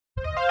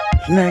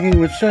Snagging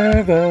with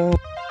Serveaux.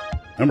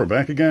 And we're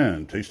back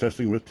again, taste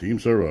testing with Team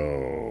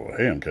Serveaux.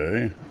 Hey,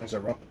 MK. Hey,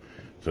 Serveaux.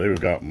 Today we've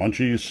got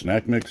Munchies,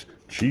 Snack Mix,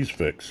 Cheese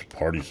Fix,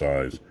 Party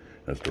Size.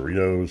 That's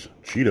Doritos,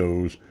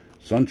 Cheetos,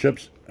 Sun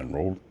Chips, and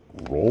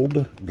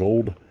rolled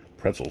gold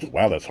pretzels.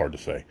 Wow, that's hard to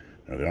say.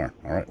 There they are.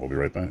 All right, we'll be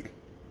right back.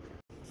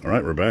 All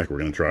right, we're back. We're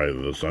going to try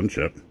the Sun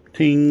Chip.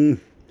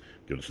 Ting!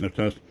 Give it a sniff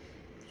test.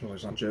 Smells like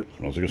Sun Chip.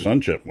 Smells like a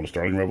Sun Chip. What a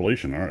starting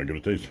revelation. All right, give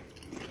it a taste.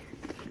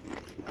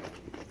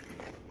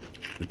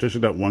 It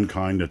tasted that one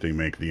kind that they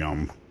make the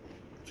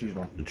cheese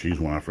one. The cheese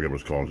one. I forget what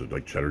it's called. Is it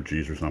like cheddar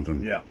cheese or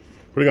something? Yeah.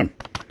 Pretty good.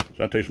 So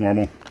that tastes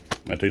normal.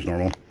 That tastes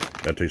normal.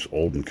 That tastes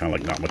old and kind of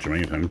like not much of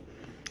anything.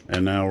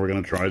 And now we're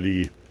going to try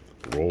the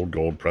rolled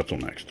gold pretzel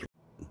next.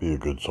 Be a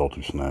good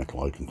salty snack.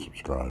 Like and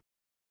subscribe.